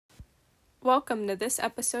Welcome to this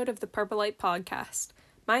episode of the Purple Light Podcast.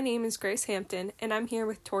 My name is Grace Hampton, and I'm here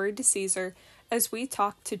with Tori DeCesar as we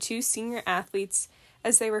talk to two senior athletes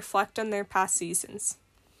as they reflect on their past seasons.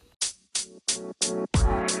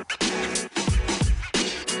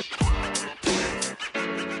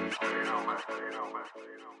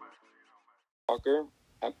 Walker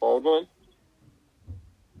at Baldwin.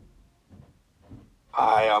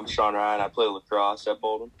 Hi, I'm Sean Ryan. I play lacrosse at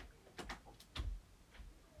Baldwin.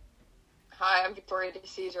 Hi, I'm Victoria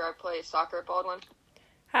DeCesar. I play soccer at Baldwin.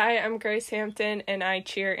 Hi, I'm Grace Hampton, and I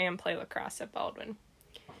cheer and play lacrosse at Baldwin.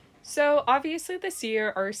 So, obviously this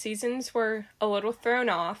year, our seasons were a little thrown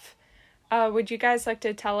off. Would you guys like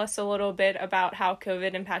to tell us a little bit about how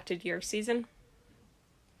COVID impacted your season?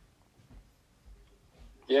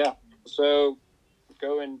 Yeah, so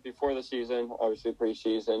going before the season, obviously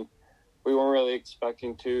preseason, we weren't really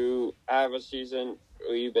expecting to have a season.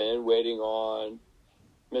 We've been waiting on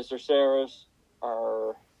Mr. Saris,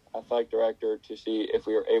 our athletic director, to see if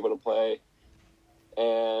we were able to play.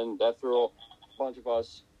 And that threw a bunch of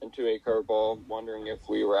us into a curveball, wondering if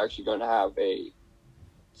we were actually going to have a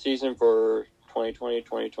season for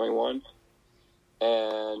 2020-2021.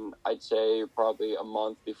 And I'd say probably a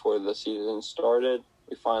month before the season started,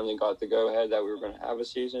 we finally got the go-ahead that we were going to have a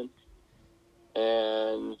season.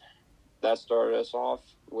 And that started us off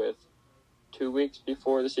with 2 weeks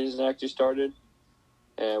before the season actually started.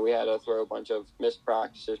 And we had to throw a bunch of missed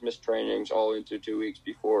practices, missed trainings all into 2 weeks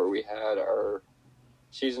before we had our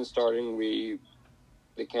season starting.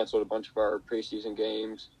 They canceled a bunch of our preseason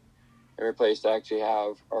games and replaced to actually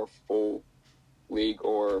have our full league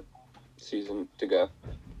or season to go.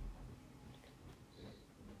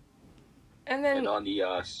 And on the,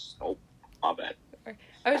 my bad.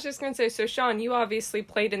 I was just going to say, so Sean, you obviously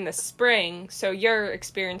played in the spring, so your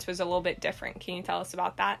experience was a little bit different. Can you tell us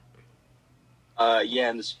about that? Yeah,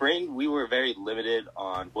 in the spring, we were very limited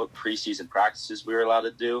on what preseason practices we were allowed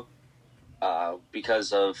to do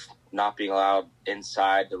because of not being allowed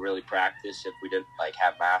inside to really practice if we didn't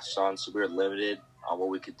have masks on. So we were limited on what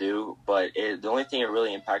we could do. But the only thing that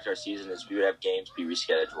really impacted our season is we would have games be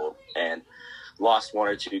rescheduled and lost one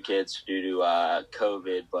or two kids due to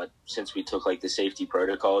COVID. But since we took the safety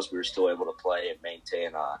protocols, we were still able to play and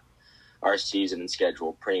maintain our season and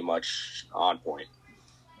schedule pretty much on point.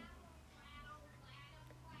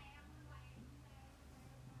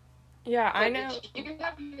 Yeah, I know. Did you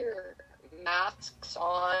have your masks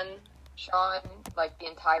on, Sean, the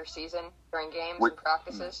entire season during games and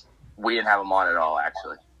practices? We didn't have them on at all,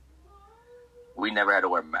 actually. We never had to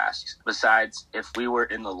wear masks. Besides, if we were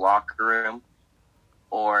in the locker room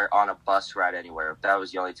or on a bus ride anywhere, that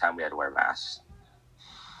was the only time we had to wear masks.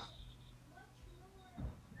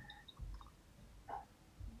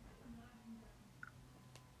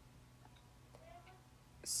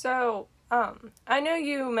 So, I know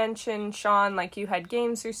you mentioned, Sean, you had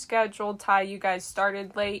games rescheduled. Ty, you guys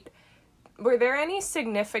started late. Were there any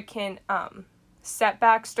significant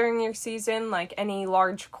setbacks during your season, any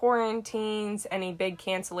large quarantines, any big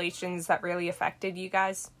cancellations that really affected you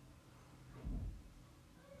guys?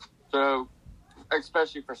 So,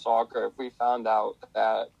 especially for soccer, if we found out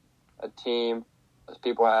that a team,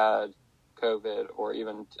 people had COVID or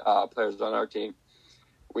even players on our team,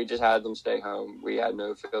 we just had them stay home. We had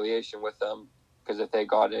no affiliation with them because if they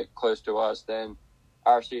got it close to us, then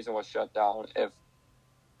our season was shut down. If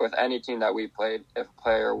with any team that we played, if a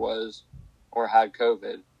player was or had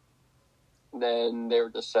COVID, then they were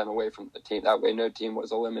just sent away from the team. That way no team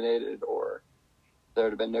was eliminated or there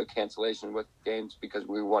would have been no cancellation with games because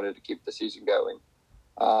we wanted to keep the season going.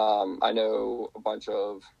 I know a bunch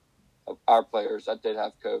of our players that did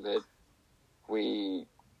have COVID. We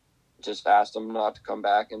just asked them not to come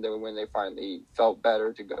back, and then when they finally felt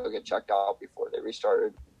better to go get checked out before they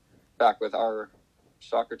restarted back with our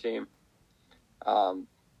soccer team.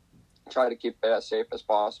 Try to keep it as safe as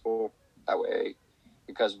possible. That way,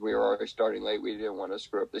 because we were already starting late, we didn't want to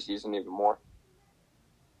screw up the season even more.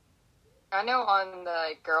 I know on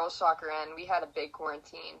the girls' soccer end, we had a big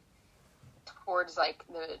quarantine towards the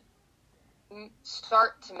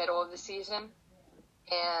start to middle of the season,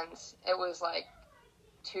 and it was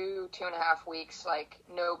 2.5 weeks,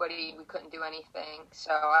 we couldn't do anything.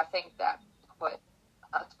 So I think that put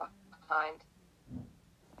us behind.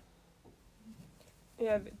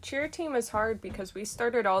 Yeah, the cheer team is hard because we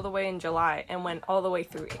started all the way in July and went all the way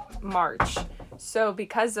through March. So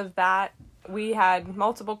because of that, we had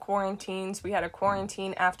multiple quarantines. We had a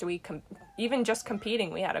quarantine after even just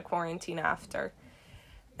competing, we had a quarantine after.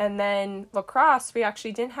 And then lacrosse, we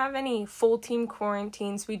actually didn't have any full team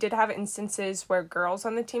quarantines. We did have instances where girls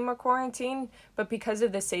on the team were quarantined, but because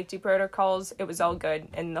of the safety protocols, it was all good.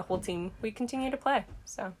 And the whole team, we continued to play.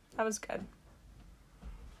 So that was good.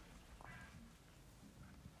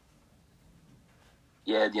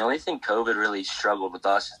 Yeah, the only thing COVID really struggled with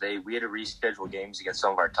us is we had to reschedule games against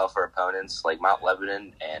some of our tougher opponents, like Mount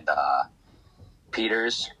Lebanon and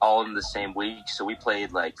Peters, all in the same week. So we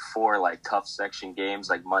played like 4 like tough section games,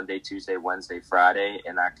 like Monday, Tuesday, Wednesday, Friday,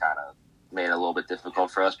 and that kind of made it a little bit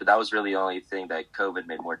difficult for us. But that was really the only thing that COVID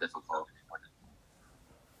made more difficult.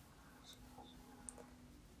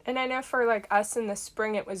 And I know for like us in the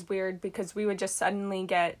spring, it was weird because we would just suddenly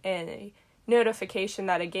get a notification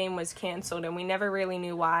that a game was canceled, and we never really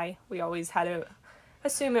knew why. We always had to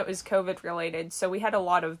assume it was COVID related, so we had a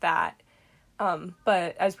lot of that.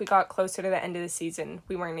 But as we got closer to the end of the season,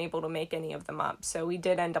 we weren't able to make any of them up. So we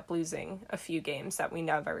did end up losing a few games that we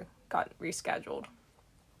never got rescheduled.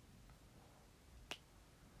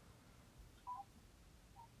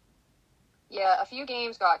 Yeah, a few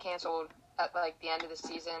games got canceled at like the end of the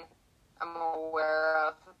season, I'm aware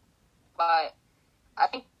of. But I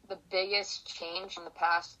think the biggest change in the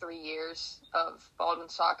past 3 years of Baldwin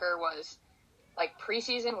soccer was like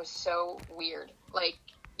preseason was so weird. Like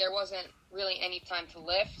there wasn't really any time to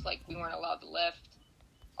lift. Like we weren't allowed to lift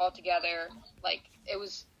altogether. Like it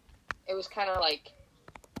was kind of like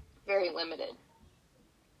very limited.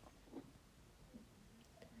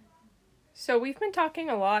 So we've been talking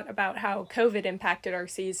a lot about how COVID impacted our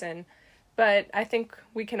season, but I think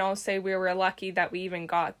we can all say we were lucky that we even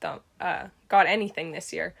got anything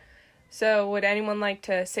this year. So would anyone like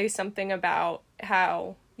to say something about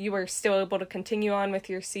how you were still able to continue on with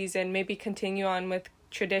your season, maybe continue on with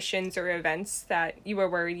traditions or events that you were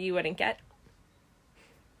worried you wouldn't get?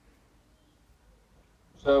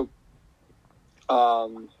 So,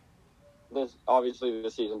 this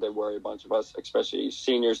season did worry a bunch of us, especially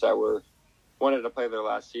seniors that wanted to play their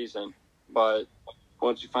last season. But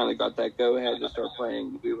once we finally got that go-ahead to start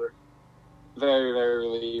playing, we were very, very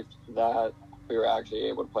relieved that we were actually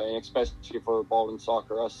able to play. And especially for Baldwin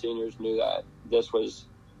soccer, us seniors knew that this was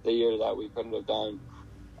the year that we could have done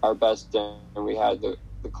our best, and we had the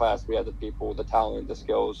class, we had the people, the talent, the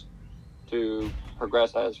skills to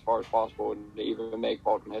progress as far as possible and to even make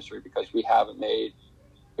Baldwin history, because we haven't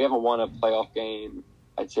won a playoff game,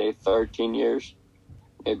 I'd say 13 years,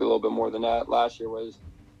 maybe a little bit more than that. Last year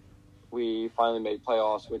we finally made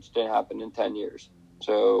playoffs, which didn't happen in 10 years.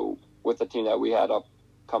 So with the team that we had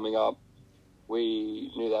coming up,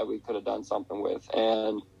 we knew that we could have done something with.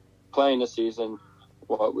 And playing this season,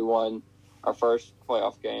 we won our first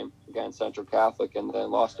playoff game against Central Catholic and then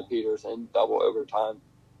lost to Peters in double overtime,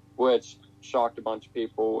 which shocked a bunch of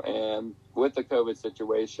people. And with the COVID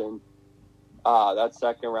situation, that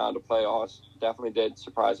second round of playoffs definitely did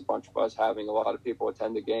surprise a bunch of us, having a lot of people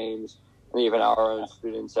attend the games and even our own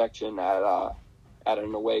student section at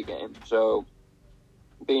an away game. So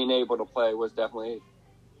being able to play was definitely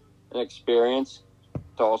an experience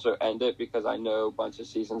to also end it, because I know a bunch of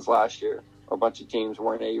seasons last year, or a bunch of teams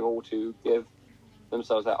weren't able to give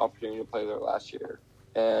themselves that opportunity to play their last year.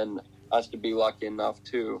 And us to be lucky enough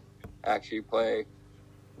to actually play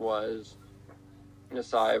was a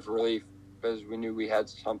sigh of relief, because we knew we had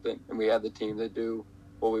something and we had the team to do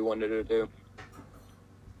what we wanted to do.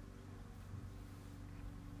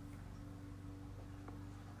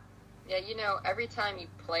 Yeah, every time you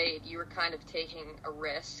played, you were kind of taking a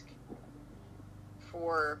risk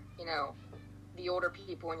for, the older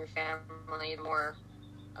people in your family, the more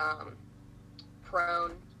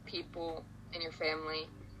prone people in your family.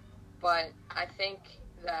 But I think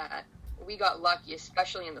that we got lucky,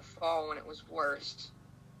 especially in the fall when it was worst.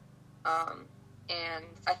 And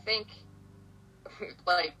I think,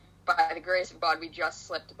 like, by the grace of God, we just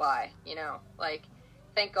slipped by, Like,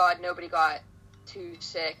 thank God nobody got too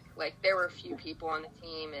sick. Like, there were a few people on the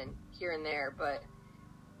team and here and there, but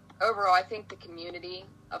overall, I think the community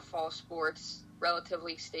of fall sports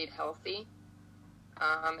relatively stayed healthy,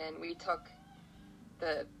 and we took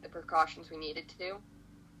the precautions we needed to,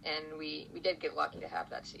 and we did get lucky to have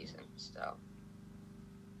that season. So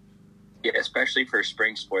yeah, especially for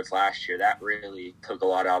spring sports last year, that really took a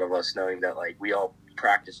lot out of us, knowing that like we all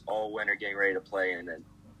practiced all winter getting ready to play, and then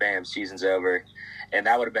bam, season's over. And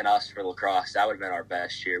that would have been us for lacrosse. That would have been our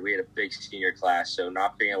best year. We had a big senior class, so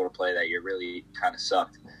not being able to play that year really kind of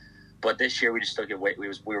sucked. But this year we just took it we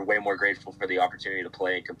were way more grateful for the opportunity to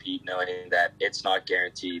play and compete, knowing that it's not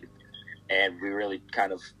guaranteed. And we really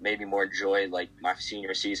kind of made me more enjoy like my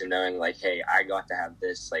senior season, knowing like, hey, I got to have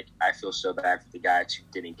this. Like, I feel so bad for the guys who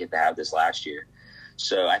didn't get to have this last year.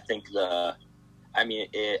 So I think I mean,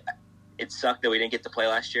 it sucked that we didn't get to play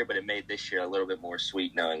last year, but it made this year a little bit more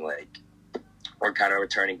sweet knowing, like, we're kind of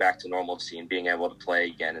returning back to normalcy and being able to play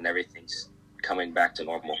again and everything's coming back to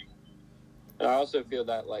normal. And I also feel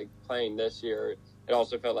that, like, playing this year, it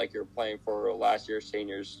also felt like you're playing for last year's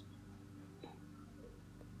seniors.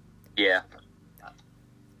 Yeah.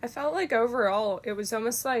 I felt like overall it was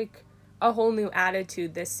almost like a whole new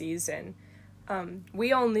attitude this season.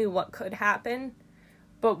 We all knew what could happen,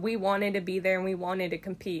 but we wanted to be there and we wanted to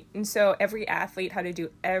compete. And so every athlete had to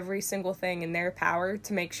do every single thing in their power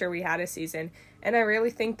to make sure we had a season. And I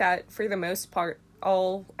really think that for the most part,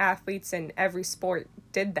 all athletes in every sport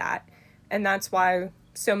did that. And that's why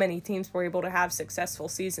so many teams were able to have successful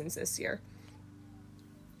seasons this year.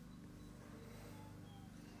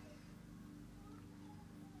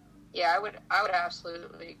 Yeah, I would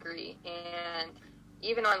absolutely agree. And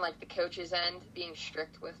even on, like, the coach's end, being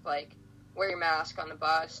strict with, like, wear your mask on the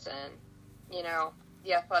bus and, you know,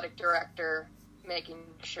 the athletic director making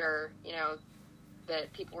sure, you know,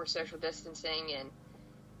 that people were social distancing and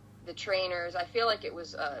the trainers. I feel like it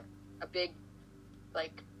was a big,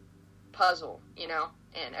 like, puzzle, you know,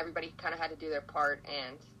 and everybody kind of had to do their part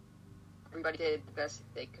and everybody did the best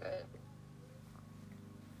they could.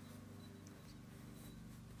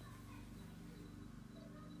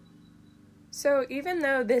 So even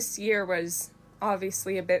though this year was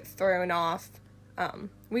obviously a bit thrown off,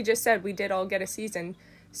 we just said we did all get a season.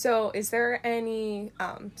 So is there any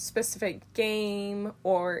specific game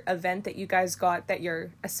or event that you guys got that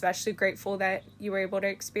you're especially grateful that you were able to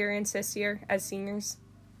experience this year as seniors?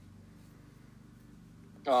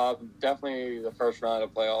 Definitely the first round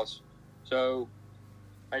of playoffs. So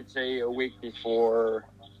I'd say a week before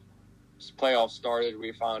playoffs started,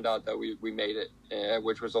 we found out that we made it,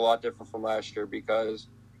 which was a lot different from last year because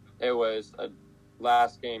it was a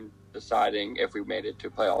last game deciding if we made it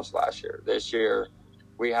to playoffs last year. This year,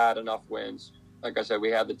 we had enough wins. Like I said,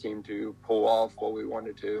 we had the team to pull off what we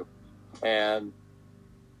wanted to. And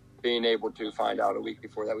being able to find out a week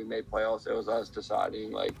before that we made playoffs, it was us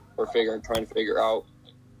deciding, like, trying to figure out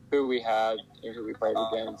who we had and who we played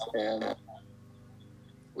against. And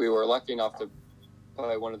we were lucky enough to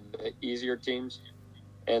play one of the easier teams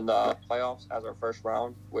in the playoffs as our first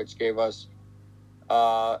round, which gave us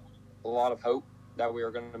a lot of hope that we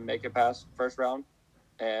were going to make it past first round.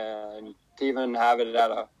 And to even have it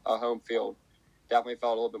at a home field definitely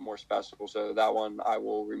felt a little bit more special. So that one I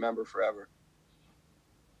will remember forever.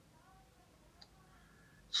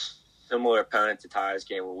 Similar opponent to Ty's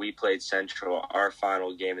game when we played Central, our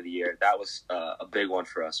final game of the year. That was a big one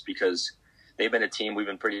for us because they've been a team we've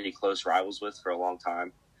been pretty close rivals with for a long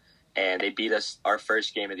time. And they beat us our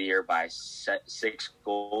first game of the year by 6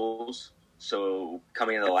 goals. So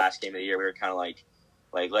coming into the last game of the year, we were kind of like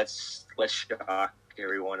let's shock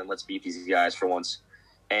everyone and let's beat these guys for once.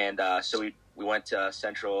 And so we went to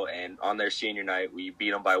Central, and on their senior night, we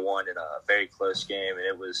beat them by 1 in a very close game. And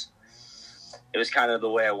it was kind of the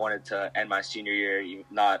way I wanted to end my senior year,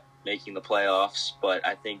 not making the playoffs. But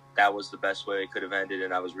I think that was the best way it could have ended,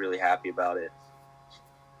 and I was really happy about it.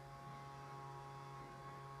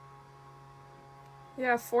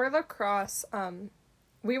 Yeah, for lacrosse,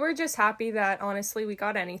 we were just happy that, honestly, we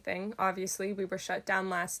got anything. Obviously, we were shut down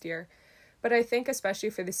last year. But I think especially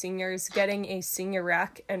for the seniors, getting a senior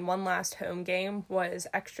rec and one last home game was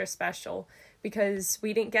extra special because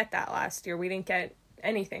we didn't get that last year. We didn't get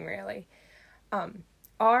anything, really.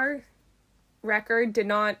 Our record did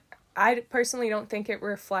not, I personally don't think it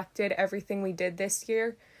reflected everything we did this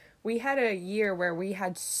year. We had a year where we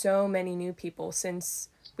had so many new people since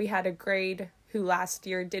we had a grade who last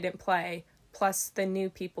year didn't play, plus the new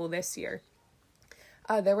people this year.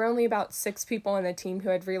 There were only about 6 people on the team who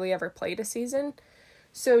had really ever played a season.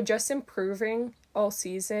 So just improving all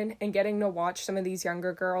season and getting to watch some of these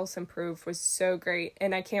younger girls improve was so great.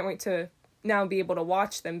 And I can't wait to now be able to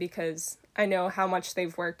watch them because I know how much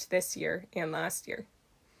they've worked this year and last year.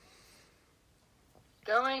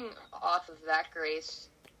 Going off of that, Grace,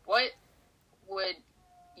 what would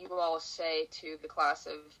you all say to the class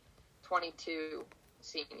of 22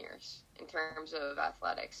 seniors in terms of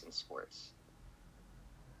athletics and sports?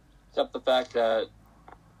 Except the fact that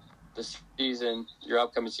the season, your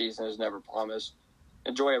upcoming season, is never promised.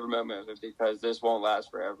 Enjoy every moment of it because this won't last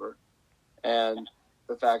forever. And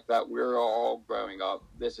the fact that we're all growing up,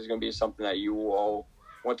 this is going to be something that you will all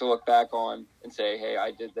want to look back on and say, hey,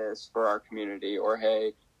 I did this for our community, or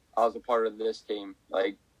hey, I was a part of this team.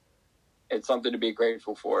 Like, it's something to be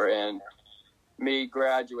grateful for. And me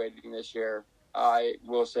graduating this year, I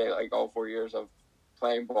will say, like, all 4 years of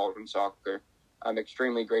playing Baldwin soccer, I'm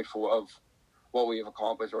extremely grateful of what we've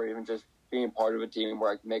accomplished, or even just being part of a team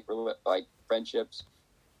where I can make friendships,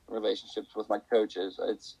 relationships with my coaches.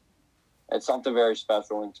 It's something very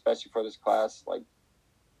special, and especially for this class. Like,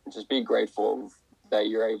 just be grateful that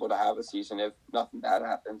you're able to have a season if nothing bad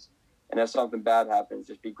happens. And if something bad happens,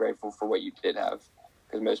 just be grateful for what you did have,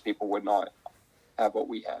 because most people would not have what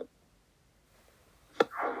we had.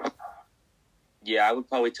 Yeah, I would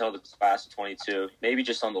probably tell the class of 22, maybe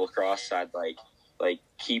just on the lacrosse side, like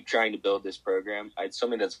keep trying to build this program. It's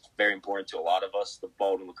something that's very important to a lot of us, the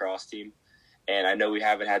Baldwin lacrosse team. And I know we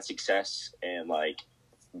haven't had success in like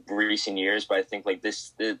recent years, but I think like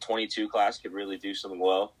the 22 class could really do something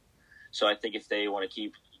well. So I think if they want to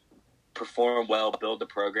keep perform well, build the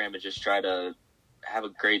program, and just try to have a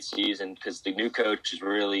great season, because the new coach is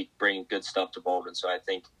really bringing good stuff to Baldwin. So I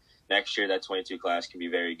think next year that 22 class can be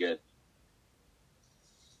very good.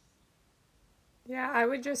 Yeah, I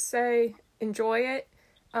would just say enjoy it.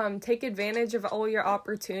 Take advantage of all your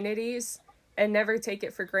opportunities and never take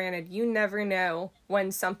it for granted. You never know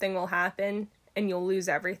when something will happen and you'll lose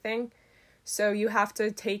everything. So you have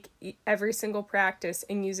to take every single practice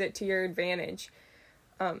and use it to your advantage.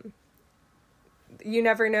 You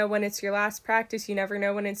never know when it's your last practice. You never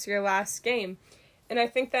know when it's your last game. And I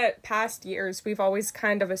think that past years, we've always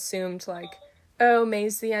kind of assumed like, oh,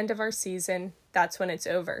 May's the end of our season. That's when it's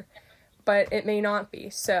over. But it may not be.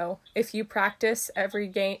 So if you practice every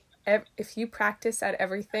game, if you practice at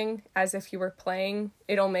everything as if you were playing,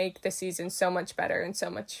 it'll make the season so much better and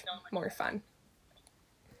so much more fun.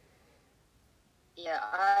 Yeah,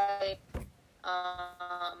 I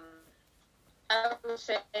would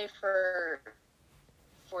say for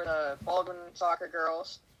the Baldwin soccer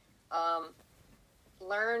girls,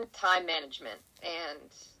 learn time management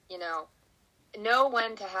and, know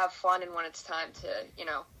when to have fun and when it's time to,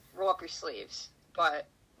 roll up your sleeves. But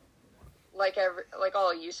like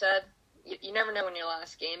all you said, you never know when your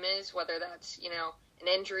last game is, whether that's, an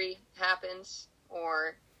injury happens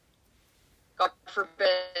or, God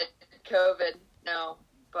forbid, COVID. No,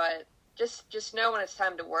 but just know when it's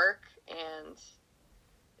time to work, and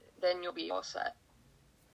then you'll be all set.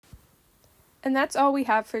 And that's all we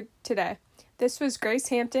have for today. This was Grace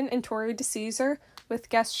Hampton and Tori DeCesar with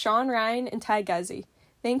guests Sean Ryan and Ty Guzzi.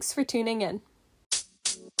 Thanks for tuning in.